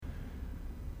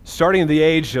Starting at the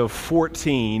age of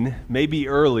 14, maybe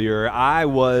earlier, I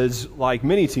was, like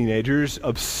many teenagers,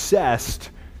 obsessed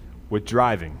with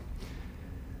driving.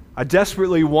 I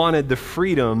desperately wanted the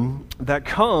freedom that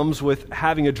comes with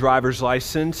having a driver's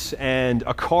license and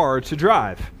a car to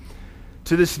drive.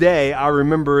 To this day, I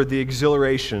remember the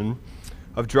exhilaration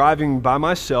of driving by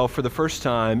myself for the first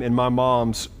time in my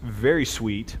mom's very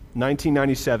sweet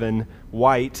 1997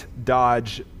 white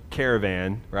Dodge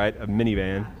Caravan, right, a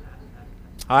minivan.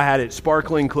 I had it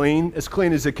sparkling clean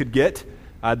as it could get.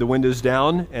 I had the windows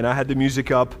down, and I had the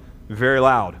music up very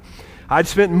loud. I'd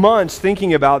spent months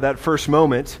thinking about that first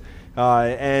moment,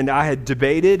 and I had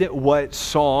debated what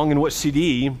song and what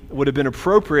CD would have been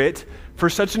appropriate for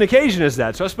such an occasion as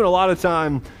that. So I spent a lot of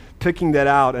time picking that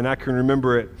out, and I can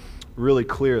remember it really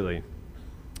clearly.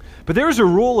 But there was a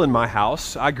rule in my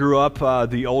house. I grew up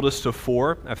the oldest of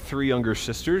four. I have three younger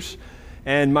sisters.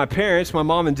 And my parents, my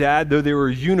mom and dad, though they were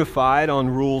unified on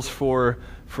rules for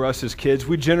us as kids,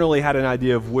 we generally had an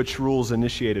idea of which rules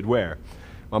initiated where.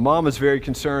 My mom was very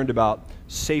concerned about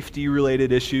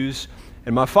safety-related issues,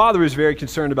 and my father was very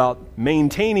concerned about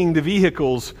maintaining the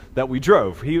vehicles that we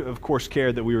drove. He, of course,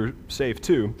 cared that we were safe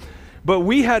too. But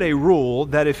we had a rule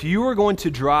that if you were going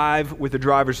to drive with a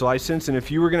driver's license and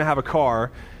if you were going to have a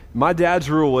car, my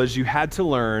dad's rule was you had to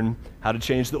learn how to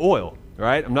change the oil.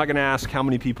 Right? I'm not going to ask how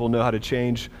many people know how to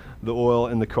change the oil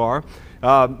in the car.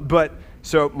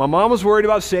 So my mom was worried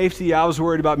about safety. I was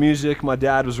worried about music. My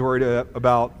dad was worried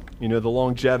about, the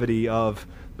longevity of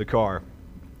the car.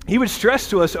 He would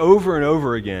stress to us over and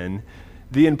over again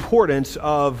the importance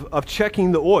of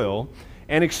checking the oil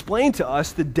and explain to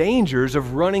us the dangers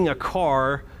of running a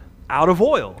car out of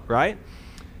oil, right?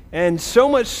 And so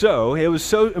much so, it was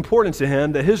so important to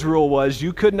him that his rule was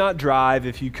you could not drive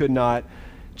if you could not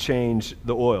change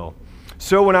the oil.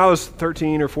 So when I was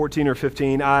 13 or 14 or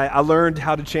 15, I learned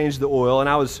how to change the oil, and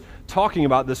I was talking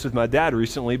about this with my dad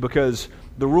recently because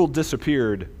the rule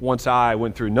disappeared once I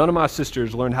went through. None of my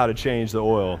sisters learned how to change the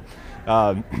oil,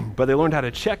 but they learned how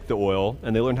to check the oil,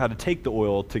 and they learned how to take the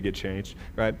oil to get changed,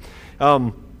 right?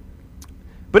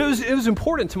 But it was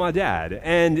important to my dad,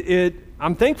 and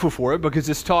I'm thankful for it because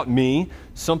it's taught me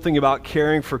something about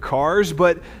caring for cars,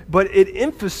 but it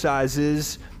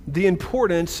emphasizes the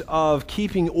importance of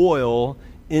keeping oil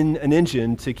in an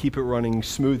engine to keep it running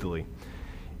smoothly.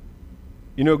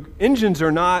 Engines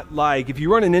are not like, if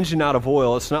you run an engine out of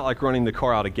oil, it's not like running the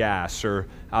car out of gas or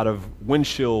out of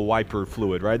windshield wiper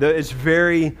fluid, right? It's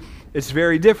very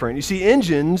different. You see,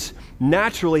 engines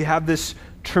naturally have this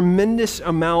tremendous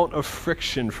amount of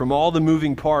friction from all the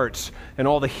moving parts and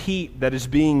all the heat that is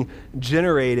being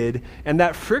generated, and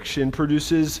that friction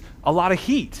produces a lot of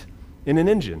heat in an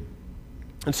engine.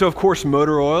 And so, of course,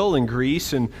 motor oil and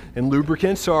grease and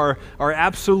lubricants are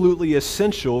absolutely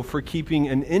essential for keeping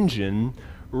an engine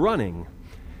running.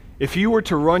 If you were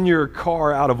to run your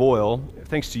car out of oil,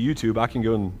 thanks to YouTube, I can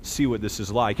go and see what this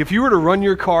is like. If you were to run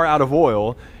your car out of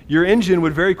oil, your engine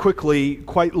would very quickly,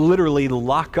 quite literally,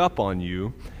 lock up on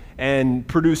you and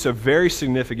produce a very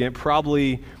significant,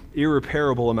 probably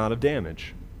irreparable amount of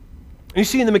damage. And you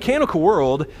see, in the mechanical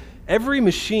world, every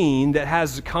machine that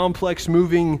has complex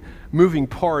moving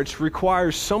parts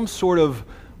requires some sort of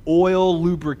oil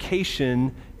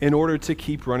lubrication in order to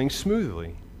keep running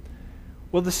smoothly.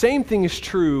 Well, the same thing is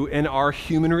true in our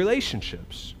human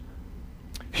relationships.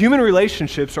 Human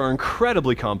relationships are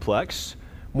incredibly complex,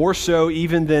 more so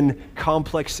even than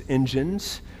complex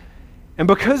engines. And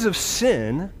because of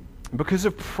sin, because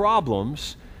of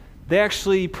problems, they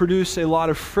actually produce a lot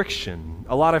of friction,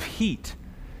 a lot of heat.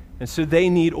 And so they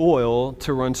need oil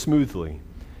to run smoothly.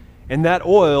 And that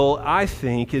oil, I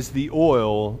think, is the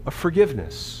oil of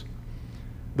forgiveness.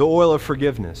 The oil of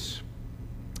forgiveness.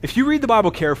 If you read the Bible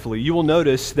carefully, you will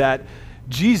notice that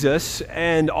Jesus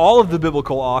and all of the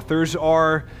biblical authors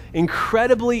are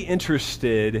incredibly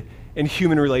interested in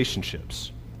human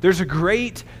relationships. There's a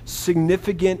great,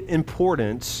 significant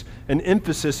importance and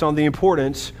emphasis on the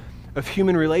importance of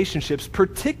human relationships,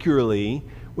 particularly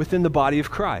within the body of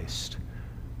Christ.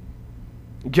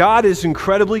 God is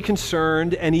incredibly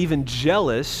concerned and even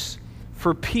jealous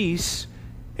for peace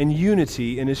and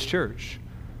unity in His church.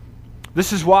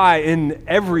 This is why in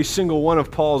every single one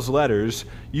of Paul's letters,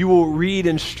 you will read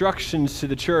instructions to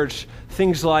the church,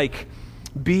 things like,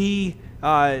 be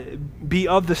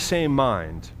of the same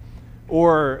mind,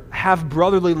 or have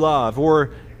brotherly love,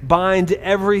 or bind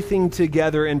everything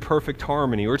together in perfect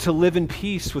harmony, or to live in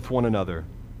peace with one another.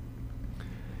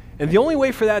 And the only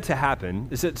way for that to happen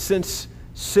is that since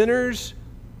sinners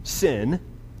sin,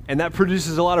 and that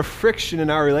produces a lot of friction in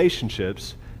our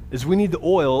relationships, is we need the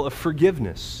oil of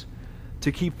forgiveness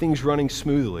to keep things running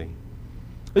smoothly.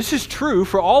 This is true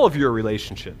for all of your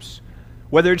relationships,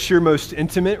 whether it's your most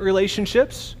intimate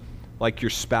relationships, like your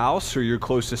spouse or your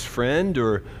closest friend,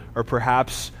 or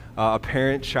perhaps a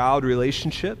parent-child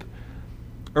relationship,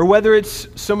 or whether it's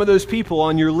some of those people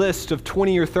on your list of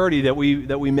 20 or 30 that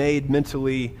we made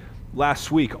mentally last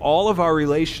week. All of our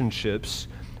relationships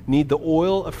need the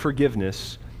oil of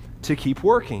forgiveness to keep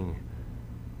working.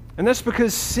 And that's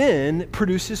because sin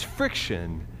produces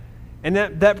friction, and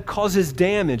that causes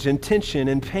damage and tension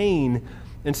and pain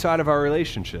inside of our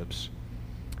relationships.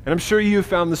 And I'm sure you have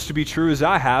found this to be true, as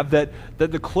I have, that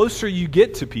the closer you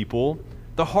get to people,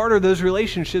 the harder those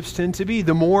relationships tend to be.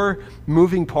 The more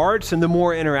moving parts and the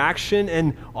more interaction,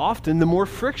 and often the more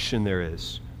friction there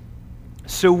is.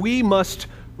 So we must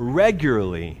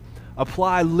regularly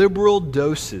apply liberal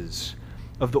doses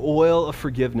of the oil of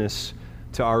forgiveness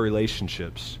to our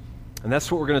relationships. And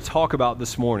that's what we're going to talk about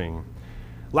this morning.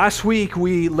 Last week,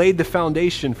 we laid the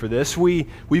foundation for this. We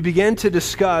began to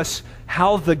discuss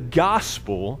how the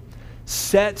gospel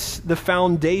sets the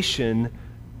foundation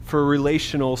for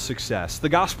relational success. The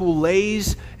gospel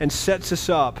lays and sets us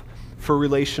up for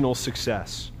relational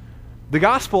success. The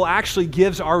gospel actually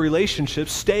gives our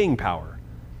relationships staying power.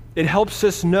 It helps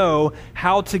us know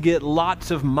how to get lots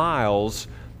of miles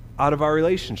out of our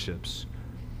relationships.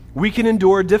 We can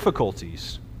endure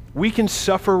difficulties. We can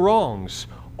suffer wrongs,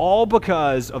 all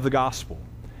because of the gospel.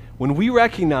 When we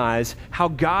recognize how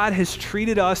God has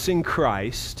treated us in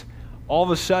Christ, all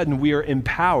of a sudden we are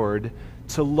empowered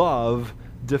to love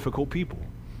difficult people.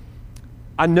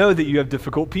 I know that you have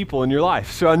difficult people in your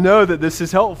life, so I know that this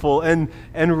is helpful and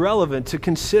relevant to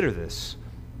consider this.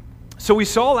 So we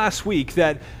saw last week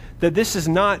that this is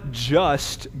not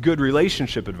just good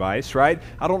relationship advice, right?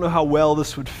 I don't know how well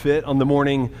this would fit on the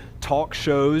morning talk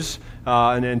shows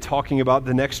and talking about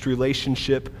the next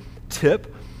relationship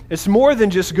tip. It's more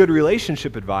than just good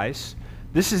relationship advice.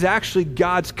 This is actually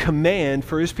God's command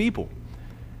for his people.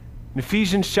 In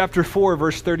Ephesians chapter 4,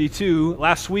 verse 32,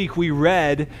 last week we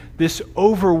read this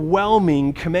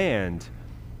overwhelming command.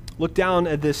 Look down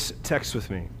at this text with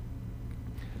me.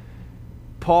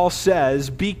 Paul says,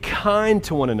 "Be kind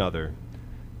to one another,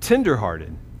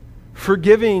 tenderhearted,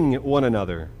 forgiving one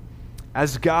another,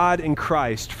 as God in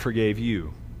Christ forgave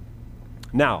you."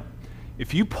 Now,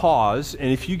 if you pause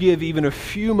and if you give even a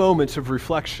few moments of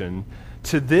reflection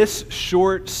to this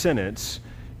short sentence,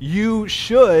 you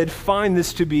should find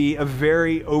this to be a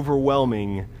very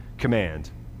overwhelming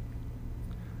command.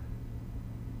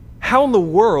 How in the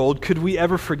world could we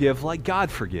ever forgive like God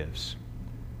forgives?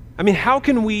 I mean, how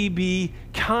can we be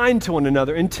kind to one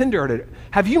another and tenderhearted?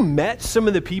 Have you met some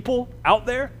of the people out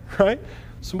there, right?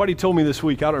 Somebody told me this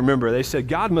week, I don't remember, they said,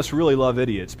 God must really love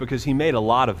idiots because he made a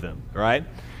lot of them, right?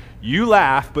 You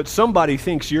laugh, but somebody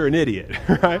thinks you're an idiot,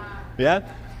 right? Yeah?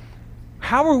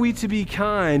 How are we to be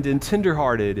kind and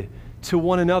tenderhearted to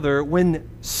one another when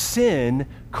sin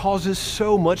causes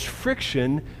so much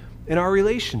friction in our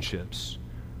relationships?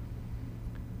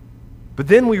 But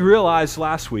then we realized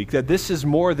last week that this is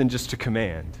more than just a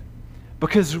command.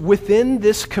 Because within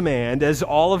this command, as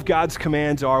all of God's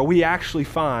commands are, we actually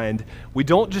find we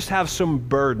don't just have some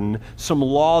burden, some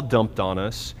law dumped on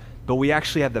us, but we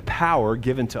actually have the power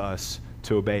given to us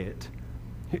to obey it.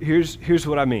 Here's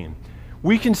what I mean.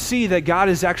 We can see that God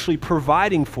is actually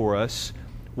providing for us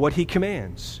what he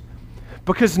commands.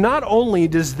 Because not only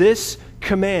does this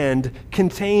command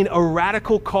contain a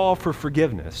radical call for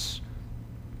forgiveness,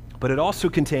 but it also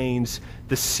contains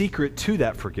the secret to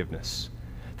that forgiveness,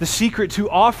 the secret to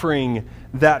offering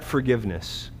that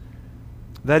forgiveness.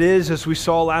 That is, as we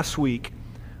saw last week,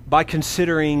 by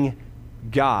considering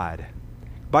God,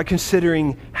 by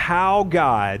considering how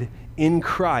God in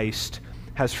Christ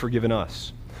has forgiven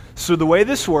us. So the way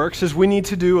this works is we need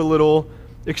to do a little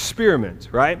experiment,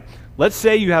 right? Let's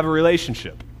say you have a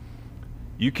relationship.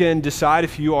 You can decide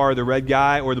if you are the red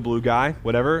guy or the blue guy,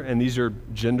 whatever, and these are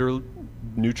gender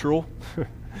neutral. Get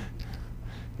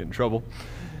in trouble,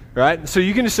 right? So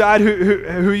you can decide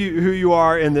who you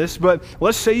are in this, but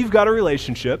let's say you've got a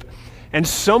relationship, and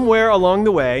somewhere along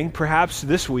the way, perhaps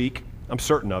this week, I'm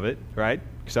certain of it, right?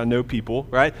 Because I know people,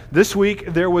 right? This week,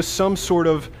 there was some sort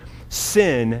of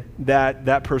sin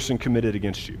that person committed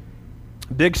against you.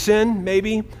 Big sin,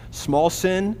 maybe. Small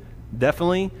sin,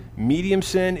 definitely. Medium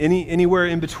sin, anywhere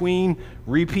in between.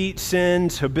 Repeat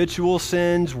sins, habitual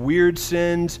sins, weird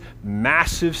sins,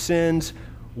 massive sins,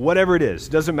 whatever it is.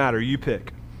 Doesn't matter, you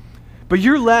pick. But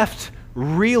you're left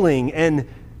reeling and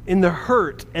in the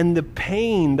hurt and the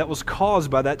pain that was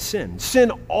caused by that sin.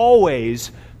 Sin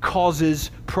always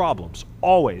causes problems.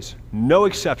 Always. No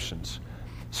exceptions.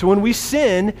 So when we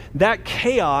sin, that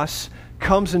chaos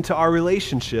comes into our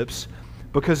relationships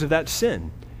because of that sin.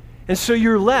 And so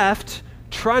you're left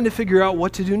trying to figure out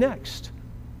what to do next.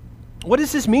 What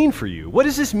does this mean for you? What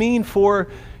does this mean for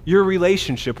your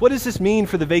relationship? What does this mean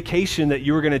for the vacation that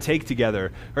you were going to take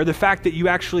together? Or the fact that you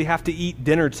actually have to eat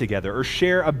dinner together, or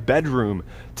share a bedroom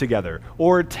together,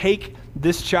 or take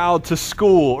this child to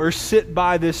school, or sit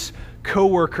by this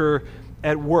coworker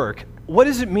at work? What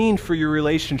does it mean for your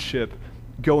relationship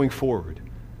going forward?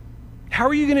 How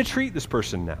are you going to treat this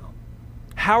person now?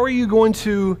 How are you going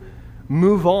to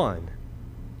move on?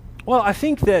 Well, I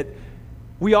think that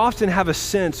we often have a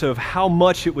sense of how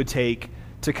much it would take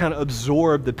to kind of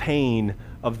absorb the pain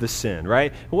of the sin,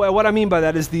 right? What I mean by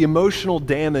that is the emotional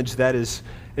damage that is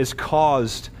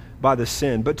caused by the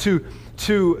sin, but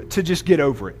to just get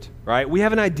over it, right? We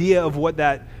have an idea of what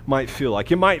that might feel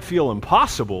like. It might feel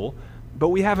impossible, but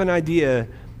we have an idea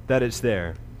that it's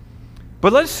there.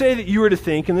 But let's say that you were to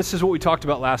think, and this is what we talked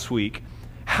about last week,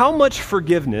 how much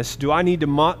forgiveness do I need to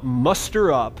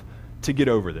muster up to get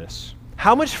over this?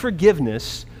 How much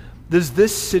forgiveness does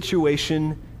this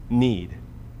situation need?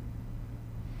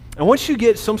 And once you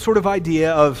get some sort of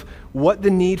idea of what the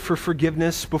need for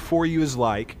forgiveness before you is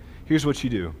like, here's what you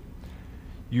do.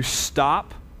 You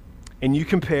stop and you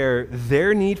compare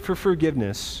their need for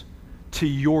forgiveness to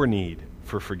your need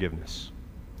for forgiveness.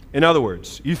 In other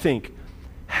words, you think,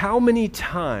 how many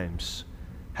times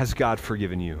has God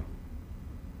forgiven you?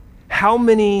 How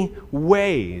many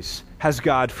ways has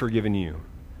God forgiven you?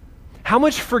 How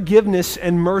much forgiveness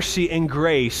and mercy and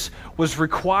grace was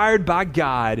required by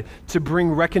God to bring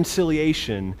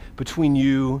reconciliation between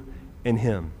you and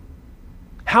Him?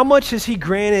 How much has He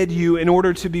granted you in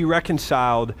order to be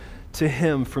reconciled to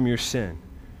Him from your sin?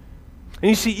 And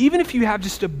you see, even if you have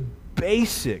just a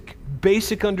basic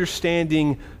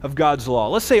understanding of God's law,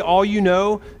 let's say all you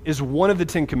know is one of the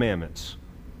 10 Commandments.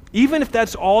 Even if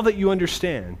that's all that you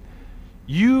understand,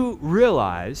 you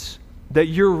realize that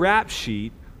your rap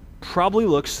sheet probably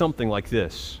looks something like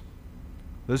this.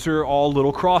 Those are all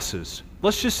little crosses.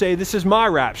 Let's just say this is my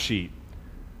rap sheet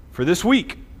for this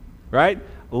week, right?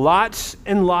 Lots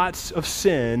and lots of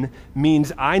sin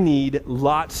means I need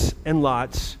lots and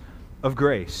lots of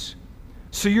grace.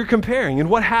 So you're comparing, and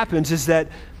what happens is that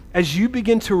as you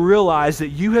begin to realize that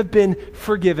you have been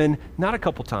forgiven, not a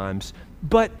couple times,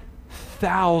 but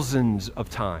thousands of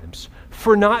times,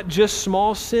 for not just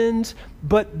small sins,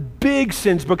 but big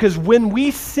sins, because when we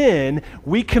sin,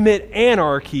 we commit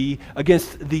anarchy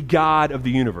against the God of the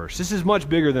universe. This is much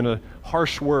bigger than a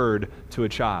harsh word to a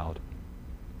child.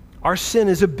 Our sin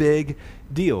is a big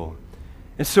deal.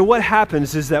 And so what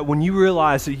happens is that when you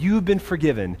realize that you've been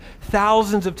forgiven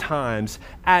thousands of times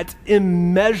at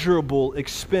immeasurable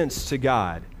expense to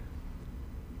God,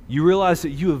 you realize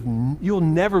that you'll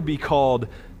never be called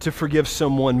to forgive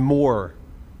someone more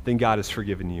than God has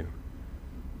forgiven you.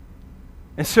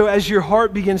 And so as your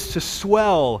heart begins to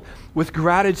swell with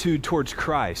gratitude towards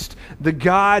Christ, the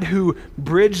God who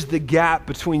bridged the gap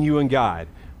between you and God,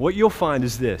 what you'll find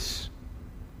is this: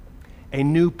 a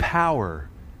new power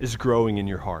is growing in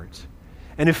your heart.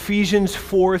 And Ephesians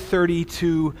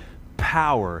 4:32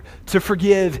 power to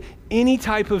forgive any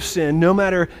type of sin, no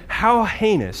matter how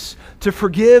heinous, to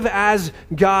forgive as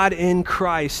God in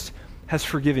Christ has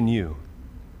forgiven you.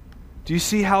 Do you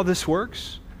see how this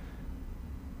works?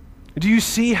 Do you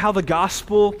see how the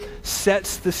gospel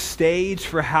sets the stage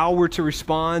for how we're to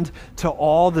respond to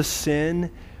all the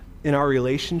sin in our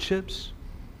relationships?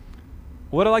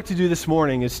 What I'd like to do this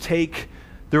morning is take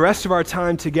the rest of our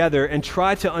time together and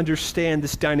try to understand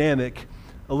this dynamic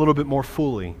a little bit more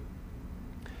fully,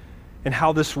 and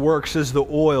how this works as the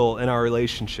oil in our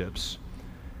relationships.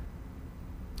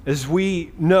 As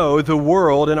we know, the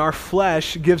world and our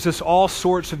flesh gives us all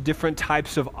sorts of different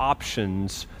types of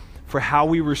options for how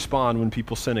we respond when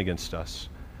people sin against us.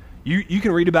 You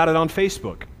can read about it on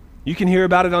Facebook. You can hear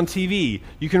about it on TV.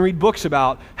 You can read books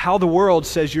about how the world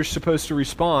says you're supposed to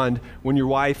respond when your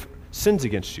wife sins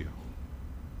against you,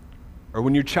 or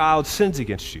when your child sins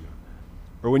against you,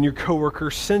 or when your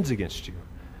coworker sins against you.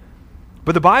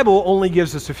 But the Bible only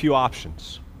gives us a few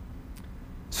options.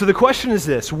 So the question is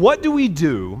this: what do we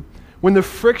do when the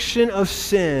friction of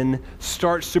sin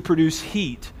starts to produce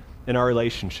heat in our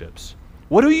relationships?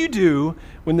 What do you do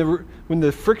when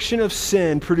the friction of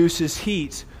sin produces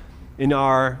heat in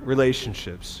our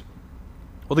relationships?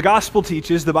 Well, the Bible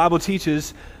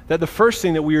teaches that the first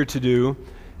thing that we are to do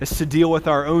is to deal with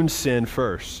our own sin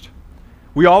first.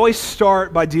 We always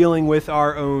start by dealing with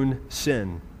our own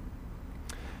sin.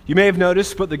 You may have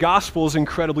noticed, but the gospel is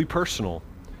incredibly personal.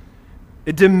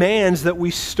 It demands that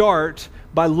we start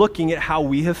by looking at how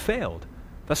we have failed.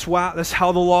 That's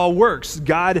how the law works.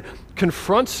 God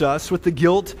confronts us with the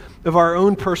guilt of our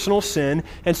own personal sin,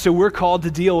 and so we're called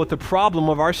to deal with the problem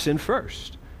of our sin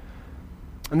first.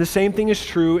 And the same thing is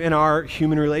true in our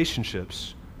human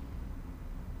relationships.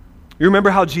 You remember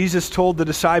how Jesus told the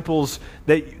disciples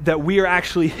that we are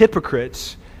actually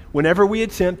hypocrites whenever we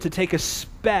attempt to take a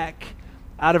speck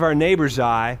out of our neighbor's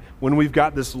eye when we've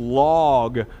got this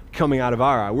log coming out of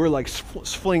our eye. We're like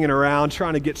flinging around,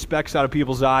 trying to get specks out of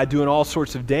people's eye, doing all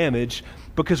sorts of damage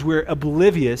because we're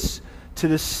oblivious to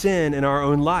the sin in our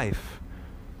own life.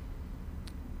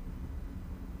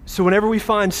 So whenever we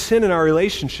find sin in our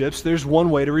relationships, there's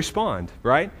one way to respond,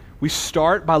 right? We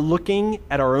start by looking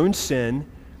at our own sin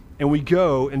and we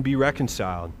go and be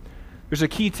reconciled. There's a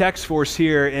key text for us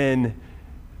here in,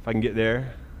 if I can get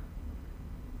there,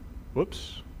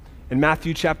 in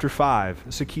Matthew chapter 5.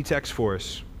 It's a key text for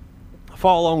us.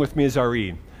 Follow along with me as I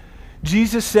read.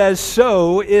 Jesus says,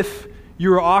 "So if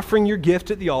you are offering your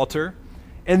gift at the altar,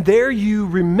 and there you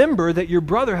remember that your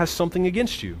brother has something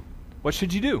against you, what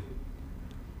should you do?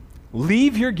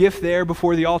 Leave your gift there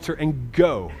before the altar and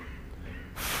go.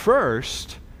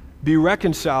 First, be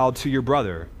reconciled to your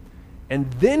brother, and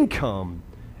then come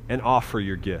and offer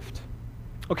your gift."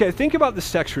 Okay, think about this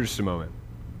text for just a moment.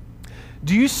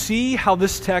 Do you see how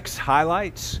this text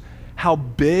highlights how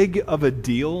big of a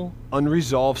deal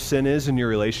unresolved sin is in your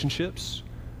relationships?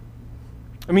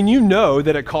 I mean, you know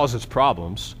that it causes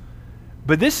problems,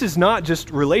 but this is not just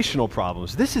relational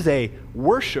problems. This is a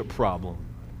worship problem.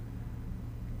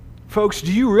 Folks,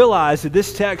 do you realize that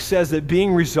this text says that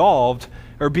being resolved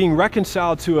or being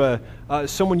reconciled to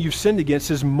someone you've sinned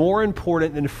against is more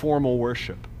important than formal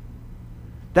worship?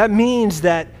 That means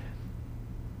that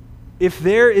if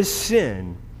there is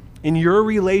sin in your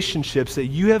relationships that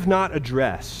you have not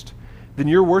addressed, then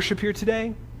your worship here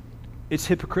today, it's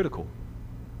hypocritical,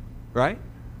 right?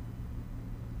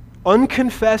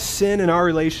 Unconfessed sin in our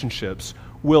relationships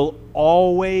will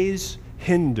always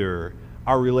hinder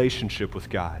our relationship with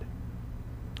God.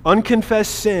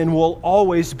 Unconfessed sin will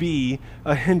always be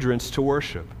a hindrance to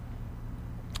worship.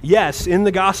 Yes, in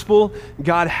the gospel,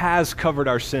 God has covered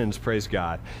our sins, praise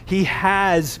God. He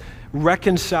has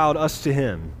reconciled us to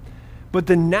Him. But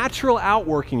the natural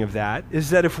outworking of that is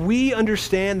that if we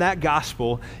understand that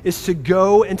gospel, is to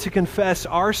go and to confess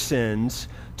our sins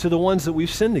to the ones that we've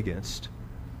sinned against.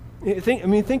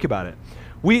 Think about it.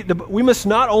 We must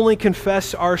not only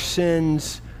confess our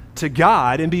sins to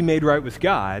God and be made right with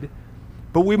God,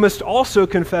 but we must also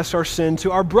confess our sin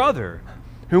to our brother,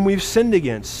 whom we've sinned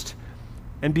against,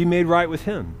 and be made right with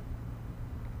him.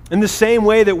 In the same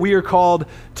way that we are called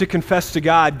to confess to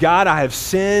God, "God, I have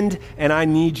sinned and I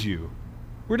need you,"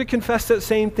 we're to confess that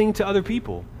same thing to other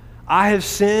people. I have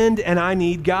sinned and I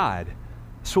need God.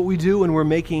 That's what we do when we're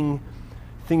making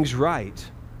things right.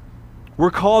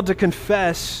 We're called to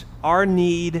confess our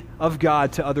need of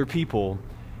God to other people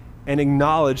and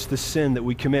acknowledge the sin that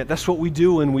we commit. That's what we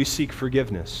do when we seek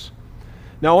forgiveness.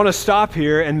 Now, I want to stop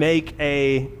here and make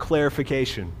a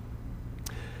clarification.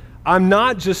 I'm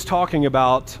not just talking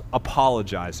about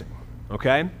apologizing,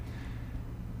 okay?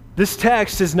 This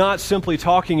text is not simply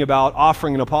talking about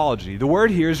offering an apology. The word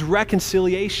here is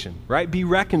reconciliation, right? Be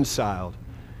reconciled.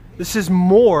 This is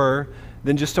more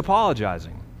than just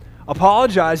apologizing.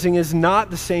 Apologizing is not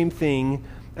the same thing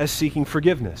as seeking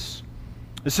forgiveness.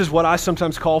 This is what I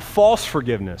sometimes call false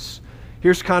forgiveness.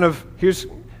 Here's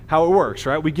how it works,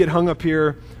 right? We get hung up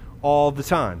here all the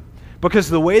time because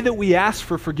the way that we ask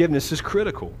for forgiveness is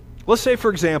critical. Let's say, for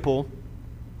example,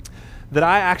 that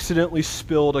I accidentally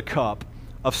spilled a cup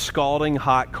of scalding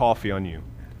hot coffee on you,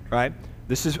 right?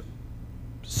 This is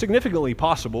significantly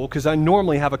possible because I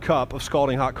normally have a cup of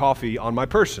scalding hot coffee on my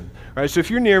person, right? So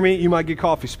if you're near me, you might get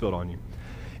coffee spilled on you.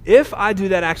 If I do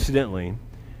that accidentally,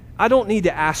 I don't need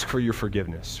to ask for your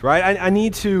forgiveness, right? I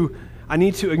need to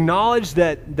acknowledge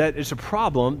that it's a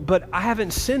problem, but I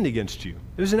haven't sinned against you.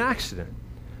 It was an accident.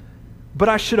 But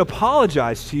I should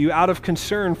apologize to you out of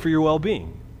concern for your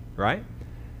well-being, right?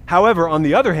 However, on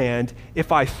the other hand,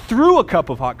 if I threw a cup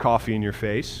of hot coffee in your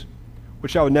face,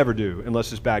 which I would never do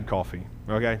unless it's bad coffee,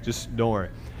 okay? Just don't worry.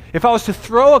 If I was to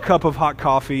throw a cup of hot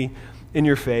coffee in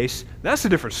your face, that's a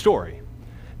different story.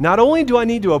 Not only do I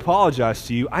need to apologize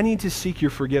to you, I need to seek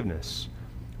your forgiveness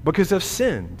because I've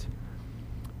sinned.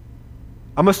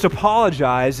 I must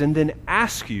apologize and then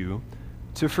ask you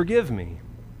to forgive me.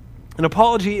 An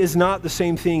apology is not the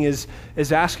same thing as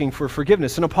asking for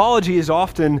forgiveness. An apology is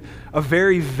often a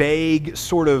very vague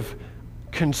sort of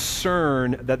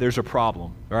concern that there's a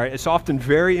problem, right? It's often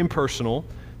very impersonal,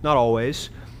 not always,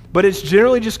 but it's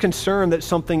generally just concern that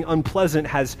something unpleasant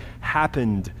has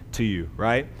happened to you,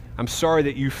 right? I'm sorry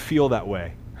that you feel that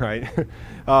way, right?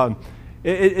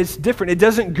 It's different. It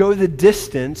doesn't go the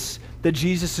distance that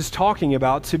Jesus is talking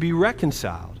about to be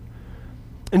reconciled.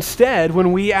 Instead,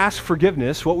 when we ask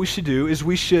forgiveness, what we should do is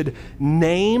we should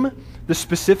name the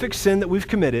specific sin that we've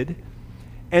committed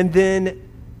and then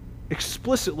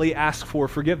explicitly ask for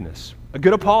forgiveness. A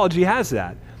good apology has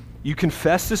that. You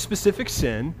confess the specific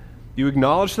sin, you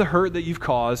acknowledge the hurt that you've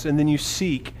caused, and then you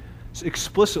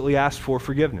explicitly ask for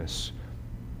forgiveness.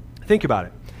 Think about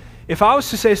it. If I was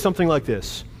to say something like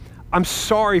this, I'm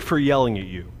sorry for yelling at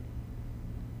you,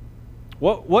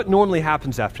 what normally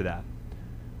happens after that?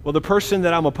 Well, the person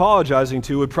that I'm apologizing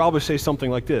to would probably say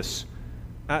something like this,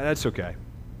 that's okay.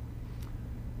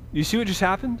 You see what just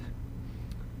happened?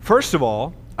 First of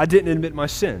all, I didn't admit my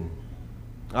sin.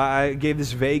 I gave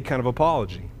this vague kind of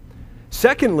apology.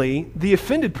 Secondly, the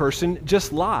offended person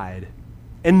just lied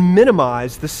and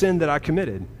minimized the sin that I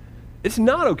committed. It's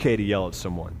not okay to yell at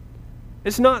someone.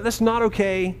 That's not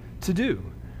okay to do.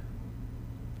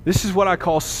 This is what I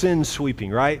call sin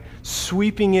sweeping, right?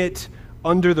 Sweeping it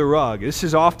under the rug. This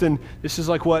is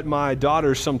like what my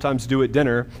daughters sometimes do at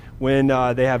dinner when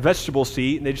they have vegetables to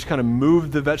eat and they just kind of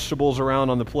move the vegetables around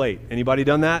on the plate. Anybody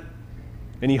done that?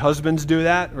 Any husbands do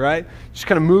that, right? Just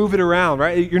kind of move it around,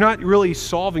 right? You're not really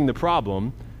solving the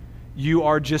problem. You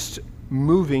are just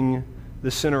moving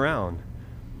the sin around.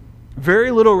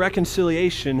 Very little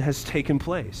reconciliation has taken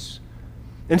place.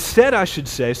 Instead, I should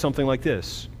say something like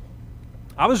this.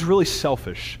 I was really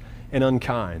selfish and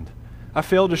unkind. I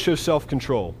failed to show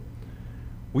self-control.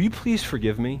 Will you please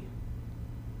forgive me?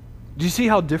 Do you see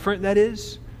how different that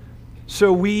is?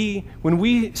 So when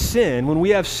we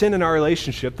have sin in our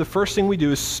relationship, the first thing we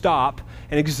do is stop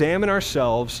and examine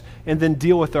ourselves and then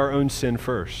deal with our own sin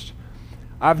first.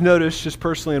 I've noticed just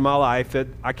personally in my life that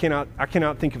I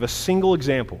cannot think of a single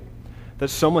example that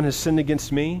someone has sinned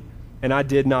against me and I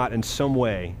did not in some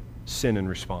way sin in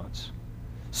response.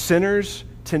 Sinners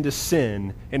tend to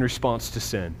sin in response to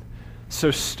sin.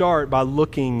 So start by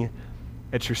looking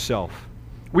at yourself.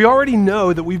 We already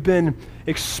know that we've been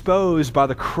exposed by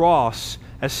the cross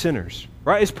as sinners,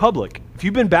 right? It's public. If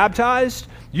you've been baptized,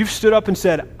 you've stood up and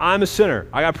said, I'm a sinner.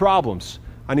 I got problems.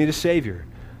 I need a Savior.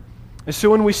 And so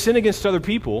when we sin against other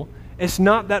people, it's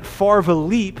not that far of a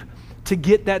leap to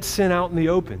get that sin out in the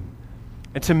open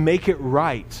and to make it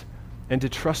right and to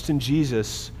trust in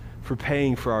Jesus for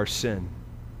paying for our sin.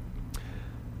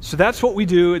 So that's what we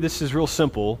do. This is real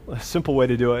simple, a simple way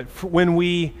to do it. When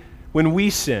we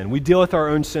sin, we deal with our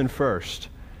own sin first.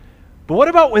 But what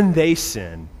about when they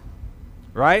sin,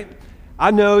 right?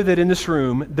 I know that in this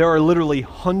room, there are literally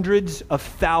hundreds of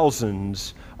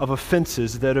thousands of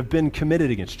offenses that have been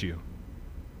committed against you.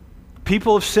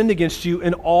 People have sinned against you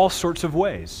in all sorts of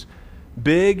ways.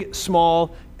 Big,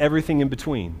 small, everything in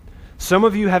between. Some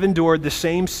of you have endured the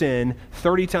same sin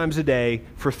 30 times a day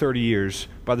for 30 years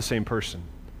by the same person.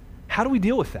 How do we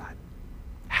deal with that?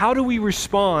 How do we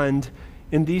respond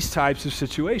in these types of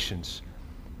situations?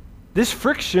 This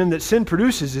friction that sin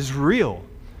produces is real.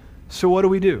 So what do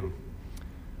we do?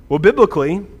 Well,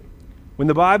 biblically, when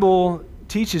the Bible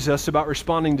teaches us about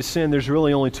responding to sin, there's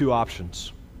really only two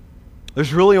options.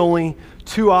 There's really only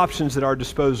two options at our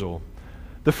disposal.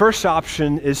 The first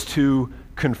option is to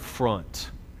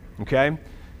confront, okay?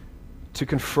 To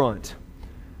confront.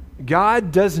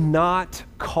 God does not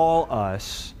call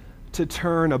us to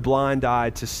turn a blind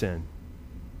eye to sin.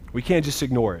 We can't just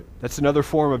ignore it. That's another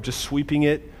form of just sweeping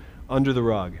it under the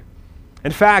rug.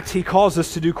 In fact, he calls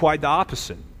us to do quite the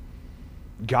opposite.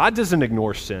 God doesn't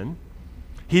ignore sin.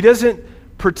 He doesn't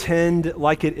pretend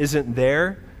like it isn't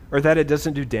there or that it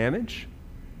doesn't do damage,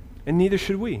 and neither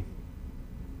should we.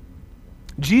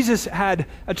 Jesus had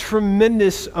a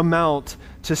tremendous amount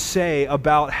to say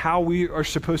about how we are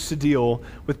supposed to deal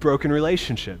with broken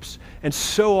relationships. And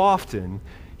so often,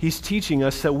 he's teaching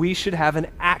us that we should have an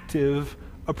active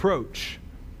approach.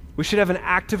 We should have an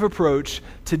active approach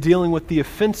to dealing with the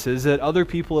offenses that other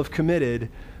people have committed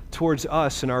towards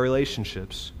us in our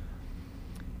relationships.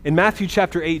 In Matthew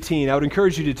chapter 18, I would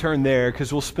encourage you to turn there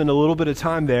because we'll spend a little bit of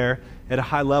time there at a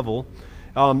high level.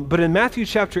 But in Matthew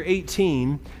chapter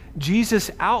 18,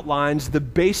 Jesus outlines the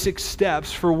basic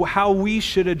steps for how we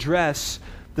should address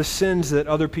the sins that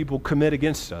other people commit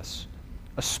against us,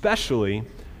 especially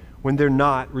when they're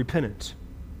not repentant.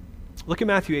 Look at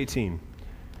Matthew 18.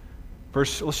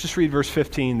 Let's just read verse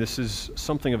 15. This is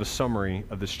something of a summary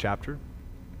of this chapter.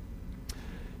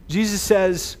 Jesus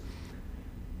says,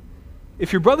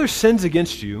 if your brother sins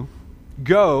against you,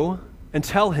 go and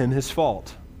tell him his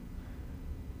fault.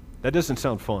 That doesn't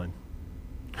sound fun.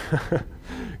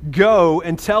 Go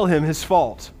and tell him his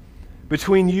fault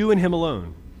between you and him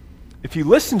alone. If he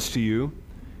listens to you,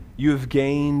 you have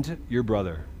gained your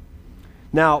brother.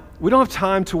 Now, we don't have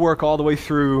time to work all the way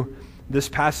through this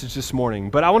passage this morning,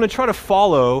 but I want to try to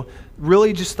follow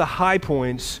really just the high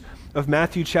points of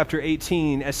Matthew chapter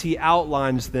 18 as he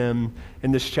outlines them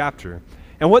in this chapter.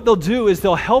 And what they'll do is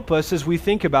they'll help us as we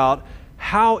think about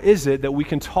how is it that we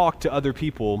can talk to other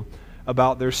people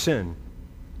about their sin.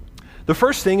 The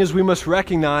first thing is we must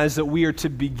recognize that we are to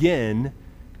begin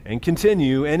and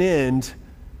continue and end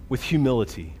with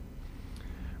humility.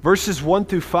 Verses 1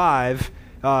 through 5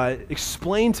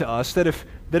 explain to us that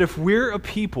if we're a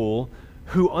people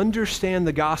who understand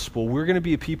the gospel, we're going to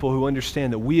be a people who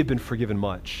understand that we have been forgiven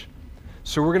much.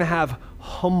 So we're going to have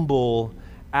humble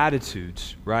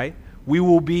attitudes, right? We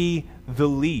will be the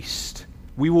least.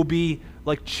 We will be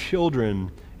like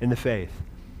children in the faith.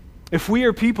 If we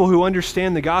are people who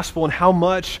understand the gospel and how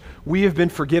much we have been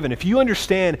forgiven, if you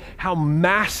understand how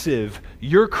massive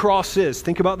your cross is,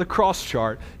 think about the cross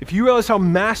chart. If you realize how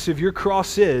massive your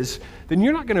cross is, then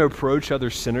you're not going to approach other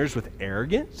sinners with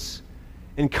arrogance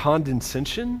and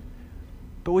condescension,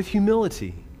 but with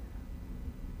humility.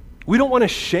 We don't want to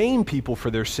shame people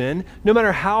for their sin, no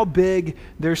matter how big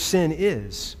their sin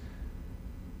is.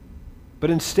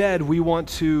 But instead, we want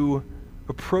to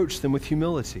approach them with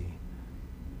humility.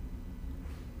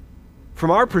 From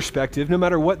our perspective, no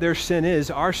matter what their sin is,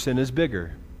 our sin is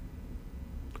bigger.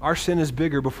 Our sin is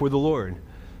bigger before the Lord.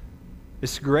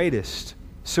 It's greatest.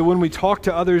 So when we talk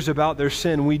to others about their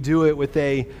sin, we do it with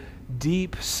a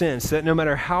deep sense that no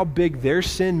matter how big their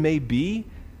sin may be,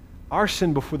 our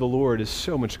sin before the Lord is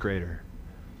so much greater.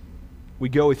 We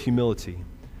go with humility.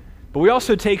 But we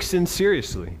also take sin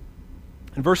seriously.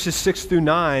 In verses 6 through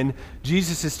 9,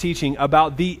 Jesus is teaching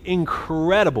about the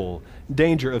incredible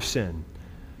danger of sin.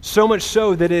 So much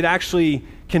so that it actually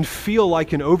can feel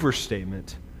like an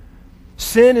overstatement.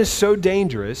 Sin is so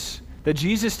dangerous that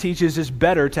Jesus teaches it's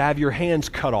better to have your hands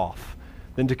cut off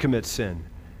than to commit sin,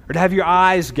 or to have your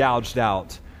eyes gouged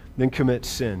out than commit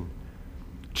sin.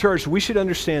 Church, we should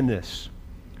understand this.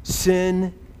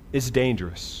 Sin is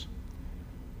dangerous.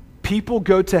 People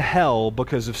go to hell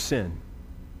because of sin.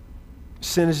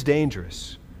 Sin is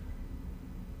dangerous.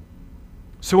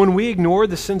 So when we ignore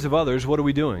the sins of others, what are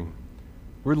we doing?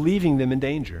 We're leaving them in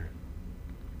danger.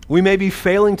 We may be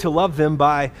failing to love them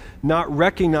by not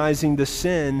recognizing the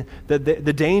sin, the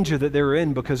danger that they're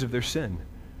in because of their sin.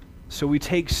 So we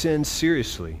take sin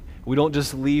seriously. We don't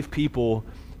just leave people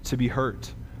to be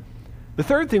hurt. The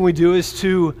third thing we do is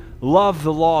to love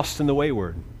the lost and the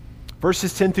wayward.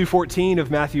 Verses 10 through 14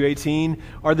 of Matthew 18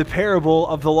 are the parable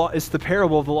of the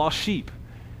lost sheep,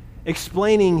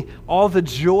 explaining all the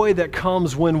joy that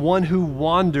comes when one who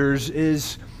wanders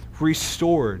is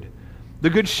restored. The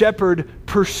good shepherd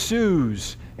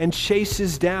pursues and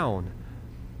chases down.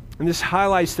 And this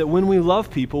highlights that when we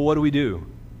love people, what do?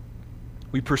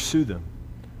 We pursue them.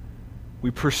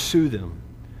 We pursue them.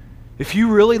 If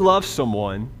you really love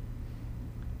someone,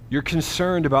 you're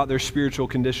concerned about their spiritual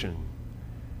condition.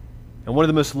 And one of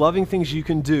the most loving things you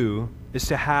can do is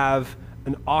to have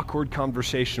an awkward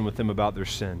conversation with them about their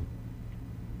sin.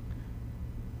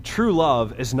 True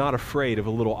love is not afraid of a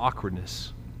little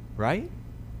awkwardness, right?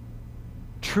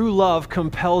 True love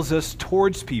compels us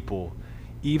towards people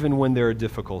even when there are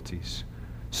difficulties.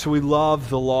 So we love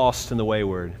the lost and the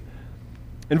wayward.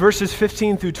 In verses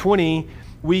 15 through 20,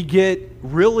 we get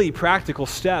really practical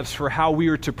steps for how we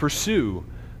are to pursue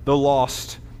the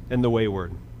lost and the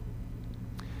wayward.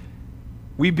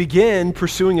 We begin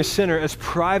pursuing a sinner as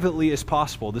privately as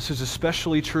possible. This is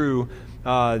especially true,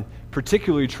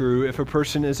 particularly true if a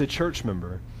person is a church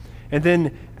member. And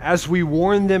then as we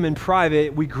warn them in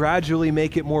private, we gradually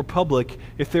make it more public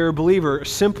if they're a believer,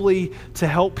 simply to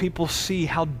help people see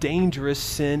how dangerous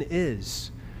sin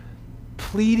is,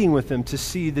 pleading with them to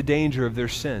see the danger of their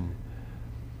sin.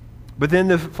 But then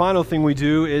the final thing we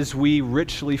do is we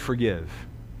richly forgive.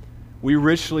 We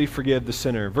richly forgive the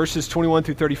sinner. Verses 21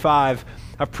 through 35,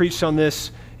 I've preached on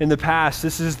this in the past.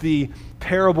 This is the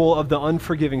parable of the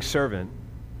unforgiving servant.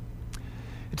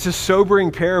 It's a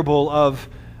sobering parable of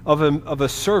a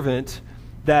servant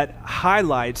that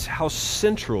highlights how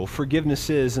central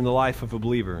forgiveness is in the life of a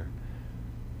believer.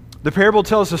 The parable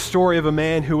tells the story of a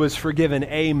man who was forgiven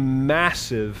a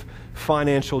massive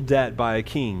financial debt by a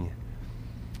king.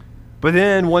 But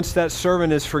then once that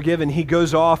servant is forgiven, he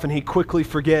goes off and he quickly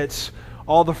forgets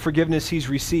all the forgiveness he's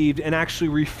received and actually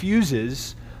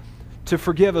refuses to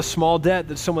forgive a small debt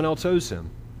that someone else owes him.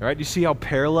 All right, do you see how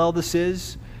parallel this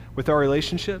is with our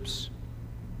relationships?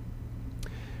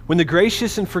 When the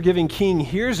gracious and forgiving king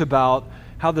hears about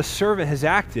how the servant has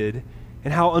acted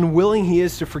and how unwilling he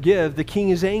is to forgive, the king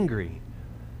is angry.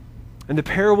 And the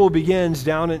parable begins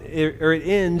it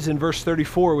ends in verse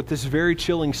 34 with this very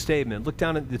chilling statement. Look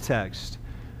down at the text.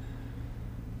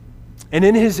 And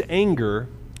in his anger,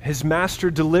 his master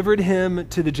delivered him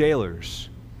to the jailers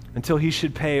until he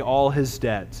should pay all his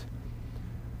debt.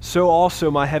 So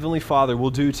also my heavenly Father will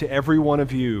do to every one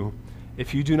of you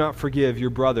if you do not forgive your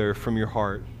brother from your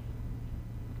heart.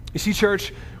 You see,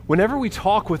 church, whenever we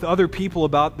talk with other people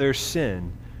about their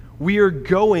sin,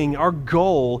 our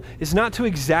goal is not to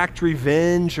exact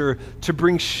revenge or to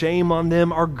bring shame on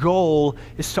them. Our goal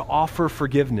is to offer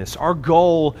forgiveness. Our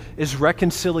goal is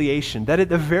reconciliation, that at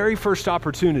the very first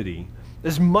opportunity,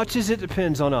 as much as it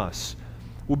depends on us,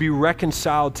 we'll be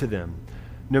reconciled to them,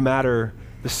 no matter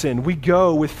the sin. We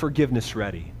go with forgiveness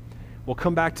ready. We'll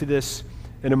come back to this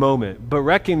in a moment, but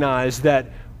recognize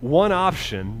that one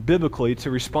option, biblically,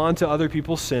 to respond to other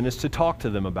people's sin is to talk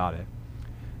to them about it,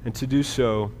 and to do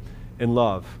so in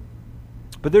love.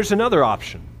 But there's another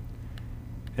option,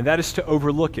 and that is to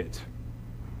overlook it.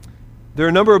 There are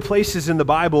a number of places in the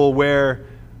Bible where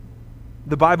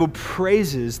the Bible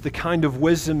praises the kind of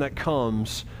wisdom that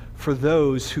comes for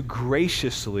those who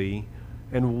graciously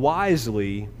and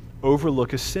wisely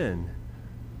overlook a sin.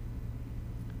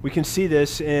 We can see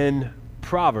this in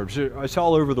Proverbs. It's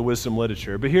all over the wisdom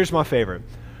literature, but here's my favorite.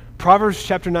 Proverbs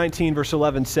chapter 19, verse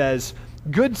 11 says,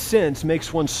 "Good sense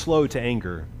makes one slow to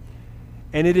anger,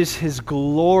 and it is his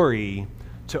glory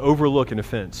to overlook an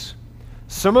offense."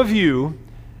 Some of you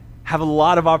have a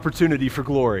lot of opportunity for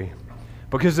glory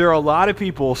because there are a lot of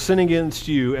people sinning against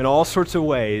you in all sorts of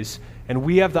ways, and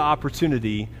we have the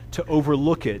opportunity to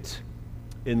overlook it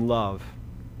in love.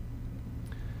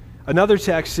 Another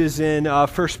text is in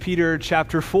 1 Peter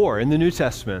chapter 4 in the New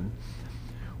Testament,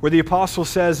 where the apostle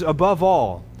says, "Above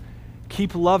all,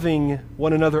 keep loving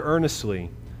one another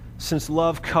earnestly, since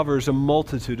love covers a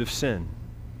multitude of sin."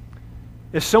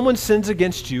 If someone sins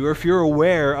against you, or if you're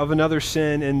aware of another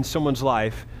sin in someone's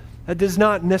life, that does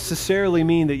not necessarily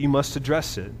mean that you must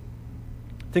address it.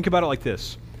 Think about it like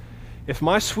this. If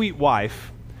my sweet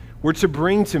wife were to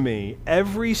bring to me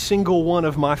every single one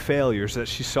of my failures that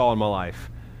she saw in my life,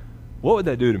 what would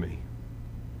that do to me?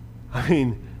 I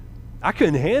mean, I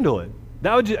couldn't handle it.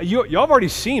 Y'all have already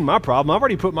seen my problem. I've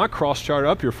already put my cross chart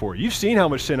up here for you. You've seen how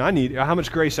much sin I need, how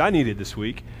much grace I needed this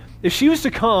week. If she was to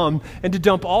come and to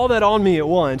dump all that on me at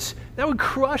once, that would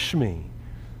crush me.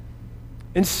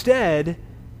 Instead,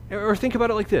 or think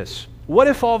about it like this. What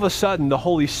if all of a sudden the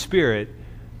Holy Spirit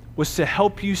was to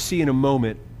help you see in a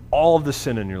moment all of the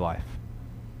sin in your life?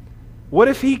 What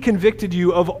if he convicted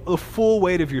you of the full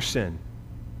weight of your sin?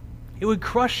 It would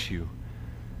crush you.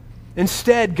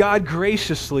 Instead, God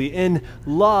graciously, in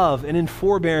love and in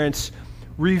forbearance,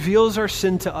 reveals our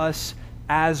sin to us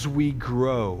as we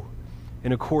grow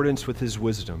in accordance with his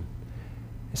wisdom.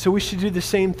 And so we should do the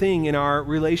same thing in our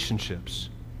relationships.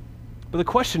 But the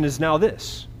question is now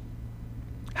this: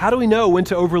 how do we know when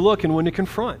to overlook and when to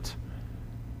confront?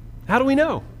 How do we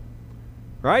know?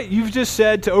 Right? You've just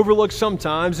said to overlook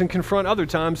sometimes and confront other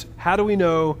times. How do we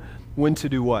know when to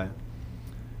do what?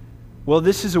 Well,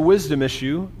 this is a wisdom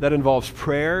issue that involves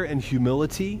prayer and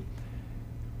humility,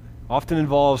 often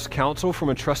involves counsel from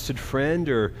a trusted friend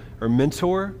or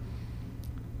mentor.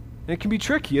 And it can be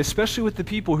tricky, especially with the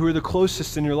people who are the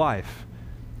closest in your life.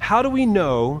 How do we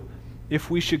know if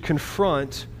we should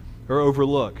confront or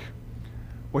overlook?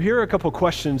 Well, here are a couple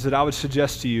questions that I would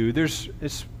suggest to you.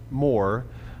 It's more,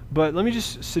 but let me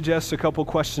just suggest a couple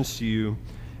questions to you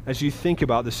as you think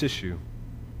about this issue.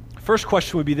 First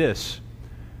question would be this: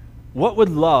 what would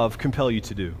love compel you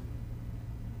to do?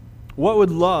 What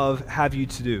would love have you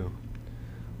to do?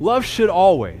 Love should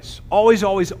always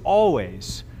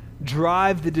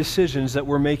drive the decisions that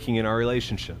we're making in our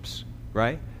relationships,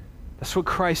 right? That's what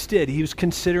Christ did. He was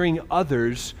considering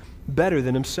others better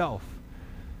than himself.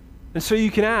 And so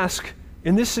you can ask,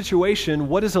 in this situation,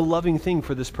 what is a loving thing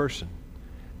for this person?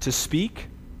 To speak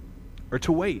or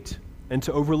to wait and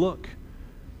to overlook?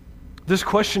 This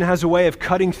question has a way of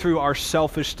cutting through our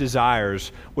selfish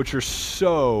desires, which are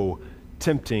so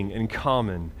tempting and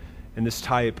common in this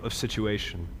type of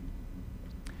situation.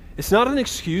 It's not an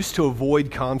excuse to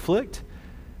avoid conflict,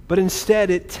 but instead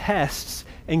it tests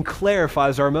and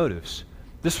clarifies our motives.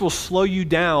 This will slow you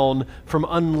down from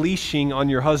unleashing on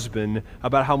your husband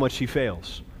about how much he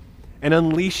fails, and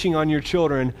unleashing on your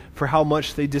children for how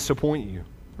much they disappoint you,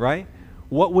 right?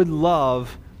 What would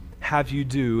love have you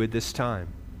do at this time?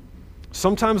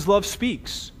 Sometimes love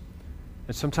speaks,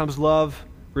 and sometimes love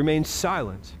remains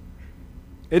silent.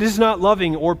 It is not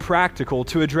loving or practical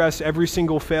to address every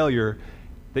single failure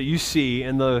that you see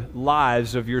in the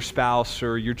lives of your spouse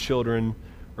or your children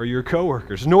or your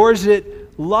coworkers, nor is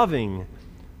it loving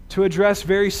to address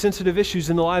very sensitive issues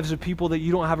in the lives of people that you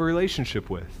don't have a relationship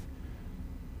with.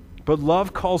 But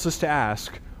love calls us to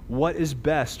ask, what is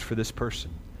best for this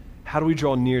person? How do we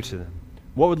draw near to them?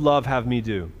 What would love have me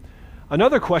do?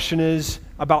 Another question is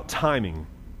about timing.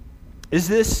 Is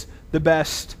this the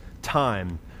best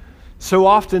time? So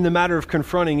often the matter of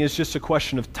confronting is just a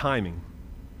question of timing.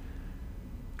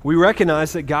 We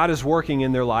recognize that God is working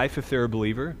in their life if they're a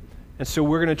believer, and so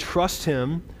we're going to trust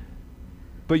Him,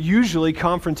 but usually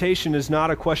confrontation is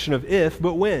not a question of if,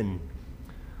 but when.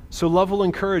 So love will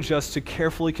encourage us to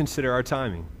carefully consider our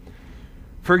timing.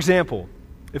 For example,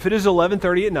 if it is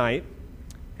 11:30 at night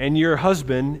and your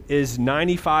husband is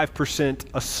 95%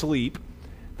 asleep,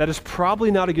 that is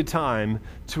probably not a good time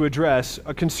to address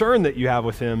a concern that you have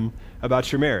with him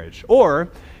about your marriage. Or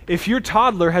if your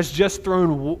toddler has just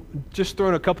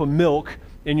thrown a cup of milk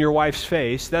in your wife's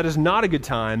face, that is not a good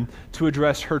time to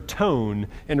address her tone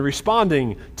in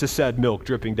responding to said milk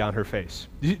dripping down her face.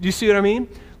 Do you see what I mean?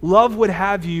 Love would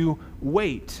have you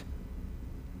wait.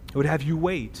 It would have you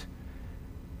wait.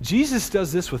 Jesus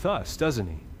does this with us, doesn't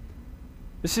he?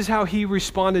 This is how he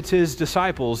responded to his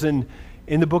disciples in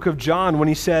the book of John when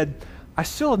he said, I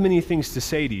still have many things to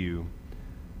say to you,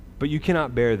 but you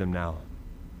cannot bear them now.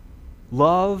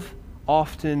 Love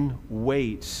often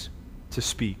waits to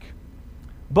speak.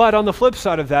 But on the flip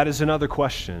side of that is another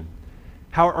question.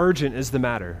 How urgent is the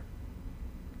matter?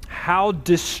 How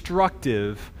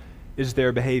destructive is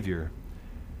their behavior?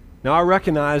 Now, I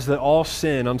recognize that all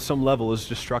sin on some level is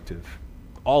destructive.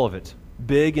 All of it,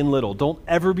 big and little. Don't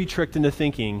ever be tricked into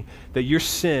thinking that your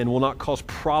sin will not cause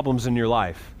problems in your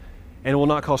life and it will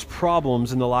not cause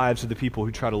problems in the lives of the people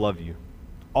who try to love you.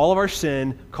 All of our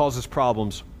sin causes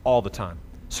problems all the time.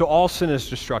 So all sin is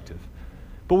destructive.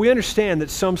 But we understand that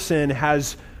some sin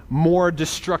has more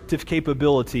destructive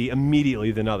capability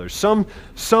immediately than others. Some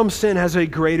sin has a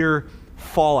greater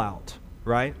fallout,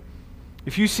 right?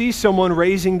 If you see someone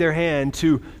raising their hand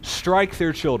to strike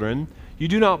their children, you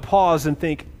do not pause and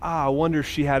think, I wonder if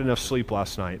she had enough sleep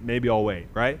last night. Maybe I'll wait,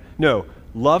 right? No,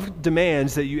 love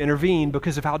demands that you intervene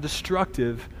because of how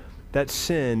destructive that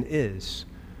sin is.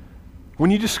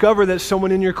 When you discover that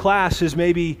someone in your class is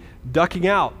maybe ducking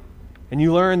out and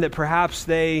you learn that perhaps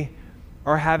they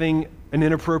are having an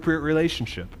inappropriate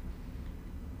relationship,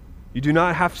 you do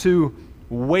not have to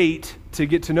wait to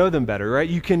get to know them better, right?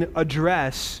 You can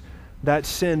address that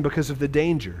sin because of the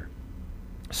danger.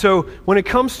 So when it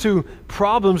comes to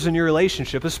problems in your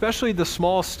relationship, especially the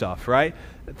small stuff, right?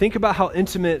 Think about how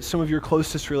intimate some of your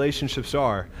closest relationships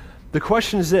are. The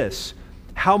question is this: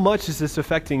 how much is this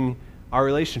affecting our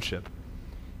relationship?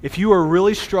 If you are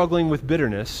really struggling with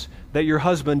bitterness that your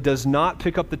husband does not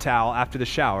pick up the towel after the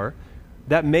shower,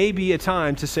 that may be a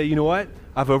time to say, you know what?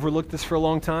 I've overlooked this for a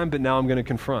long time, but now I'm going to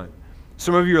confront.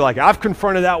 Some of you are like, I've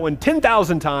confronted that one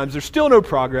 10,000 times. There's still no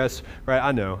progress, right?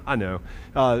 I know.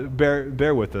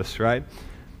 Bear with us, right?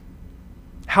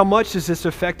 How much is this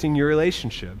affecting your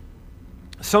relationship?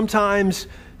 Sometimes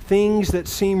things that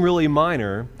seem really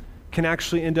minor can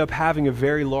actually end up having a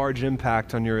very large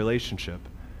impact on your relationship.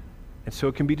 And so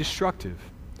it can be destructive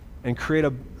and create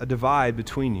a divide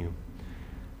between you.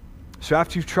 So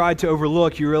after you've tried to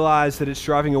overlook, you realize that it's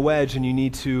driving a wedge and you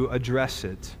need to address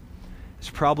it. It's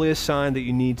probably a sign that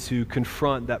you need to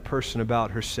confront that person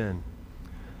about her sin.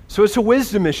 So it's a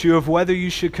wisdom issue of whether you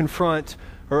should confront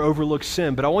or overlook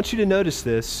sin. But I want you to notice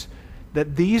this,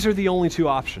 that these are the only two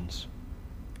options.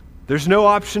 There's no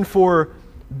option for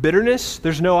bitterness.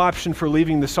 There's no option for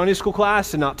leaving the Sunday school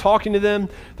class and not talking to them.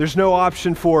 There's no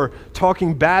option for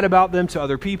talking bad about them to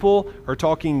other people or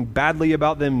talking badly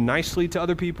about them nicely to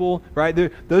other people, right?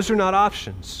 Those are not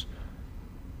options.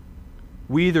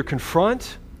 We either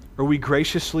confront or we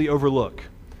graciously overlook.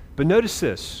 But notice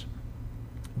this: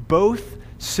 both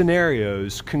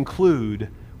scenarios conclude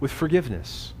with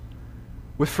forgiveness.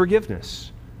 With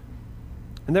forgiveness.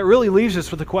 And that really leaves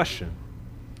us with a question.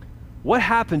 What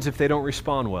happens if they don't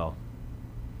respond well?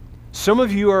 Some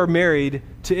of you are married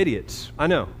to idiots. I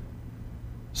know.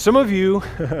 Some of you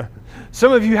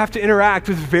have to interact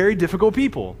with very difficult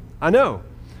people. I know.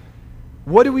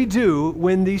 What do we do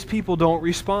when these people don't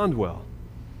respond well?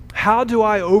 How do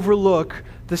I overlook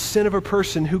the sin of a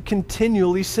person who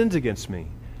continually sins against me?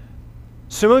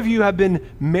 Some of you have been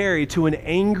married to an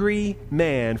angry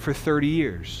man for 30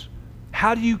 years.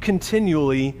 How do you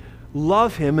continually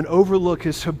love him and overlook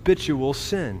his habitual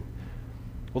sin?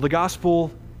 Well, the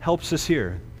gospel helps us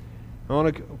here. I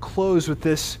want to close with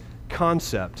this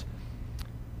concept.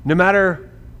 No matter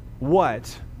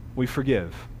what, we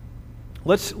forgive.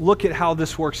 Let's look at how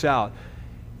this works out.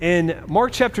 In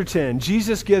Mark chapter 10,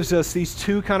 Jesus gives us these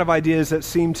two kind of ideas that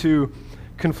seem to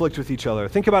conflict with each other.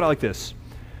 Think about it like this.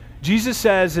 Jesus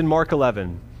says in Mark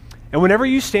 11, "And whenever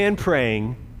you stand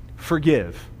praying,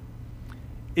 forgive,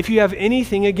 if you have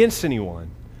anything against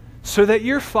anyone, so that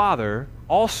your Father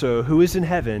also, who is in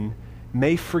heaven,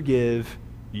 may forgive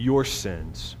your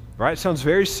sins. Right? Sounds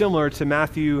very similar to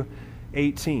Matthew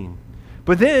 18.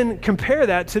 But then compare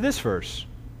that to this verse.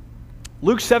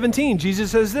 Luke 17,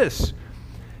 Jesus says this,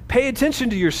 pay attention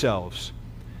to yourselves.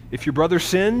 If your brother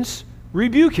sins,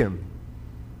 rebuke him.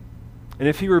 And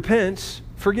if he repents,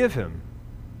 forgive him.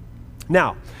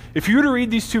 Now, if you were to read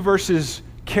these two verses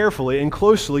carefully and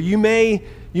closely, you may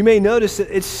notice that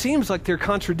it seems like they're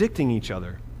contradicting each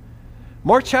other.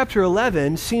 Mark chapter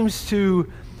 11 seems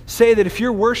to say that if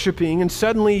you're worshiping and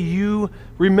suddenly you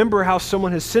remember how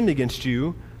someone has sinned against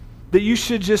you, that you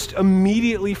should just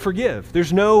immediately forgive.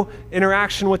 There's no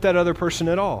interaction with that other person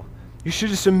at all. You should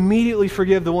just immediately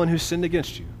forgive the one who sinned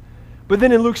against you. But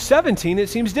then in Luke 17, it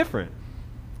seems different.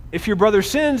 If your brother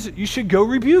sins, you should go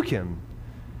rebuke him.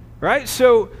 Right?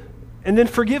 So, and then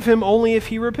forgive him only if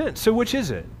he repents. So which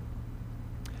is it?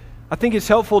 I think it's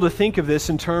helpful to think of this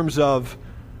in terms of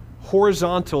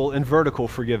horizontal and vertical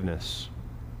forgiveness.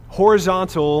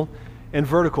 Horizontal and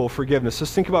vertical forgiveness.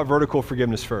 Let's think about vertical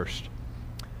forgiveness first.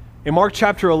 In Mark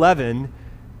chapter 11,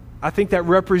 I think that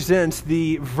represents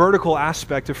the vertical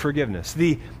aspect of forgiveness,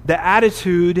 the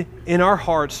attitude in our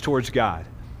hearts towards God.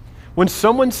 When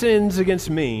someone sins against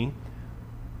me,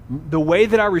 the way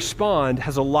that I respond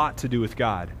has a lot to do with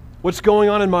God. What's going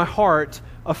on in my heart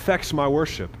affects my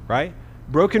worship, right?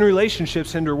 Broken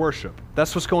relationships hinder worship.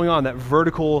 That's what's going on, that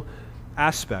vertical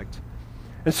aspect.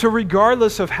 And so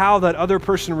regardless of how that other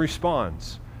person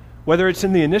responds, whether it's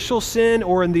in the initial sin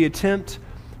or in the attempt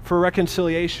for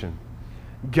reconciliation,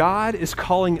 God is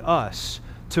calling us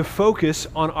to focus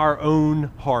on our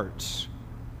own hearts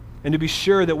and to be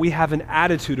sure that we have an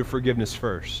attitude of forgiveness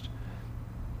first.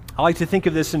 I like to think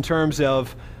of this in terms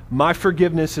of my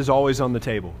forgiveness is always on the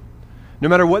table. No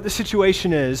matter what the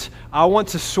situation is, I want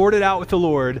to sort it out with the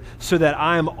Lord so that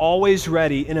I am always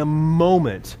ready in a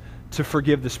moment to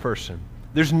forgive this person.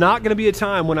 There's not going to be a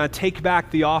time when I take back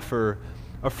the offer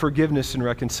of forgiveness and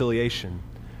reconciliation.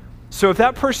 So if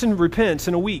that person repents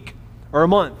in a week or a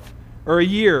month or a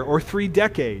year or 3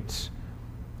 decades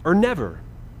or never,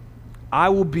 I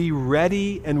will be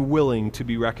ready and willing to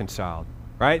be reconciled,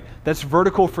 right? That's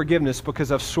vertical forgiveness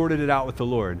because I've sorted it out with the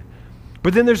Lord.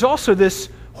 But then there's also this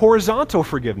horizontal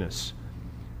forgiveness,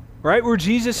 right? Where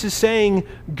Jesus is saying,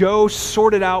 go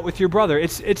sort it out with your brother.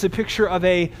 It's a picture of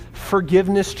a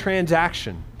forgiveness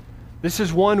transaction. This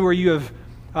is one where you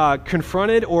have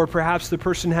confronted, or perhaps the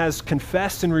person has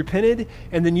confessed and repented,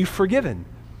 and then you've forgiven,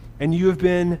 and you have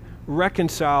been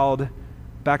reconciled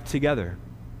back together.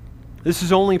 This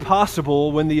is only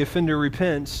possible when the offender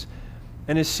repents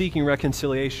and is seeking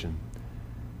reconciliation.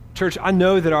 Church, I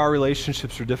know that our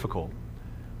relationships are difficult,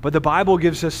 but the Bible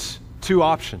gives us 2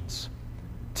 options: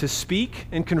 to speak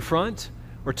and confront,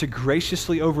 or to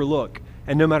graciously overlook,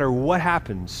 and no matter what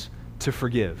happens, to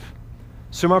forgive.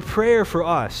 So my prayer for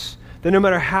us, that no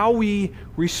matter how we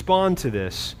respond to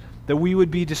this, that we would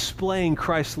be displaying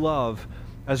Christ's love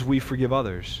as we forgive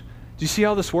others. Do you see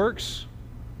how this works?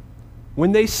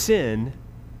 When they sin,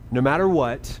 no matter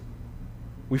what,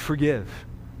 we forgive.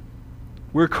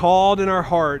 We're called in our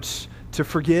hearts to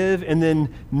forgive and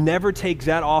then never take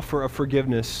that offer of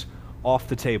forgiveness off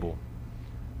the table,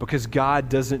 because God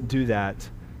doesn't do that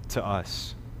to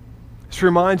us. This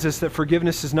reminds us that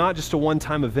forgiveness is not just a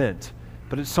one-time event,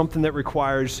 but it's something that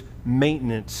requires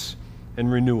maintenance and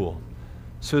renewal.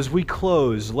 So as we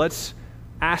close, let's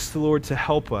ask the Lord to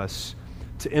help us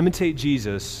to imitate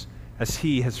Jesus as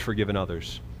he has forgiven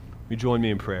others. Will you join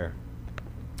me in prayer?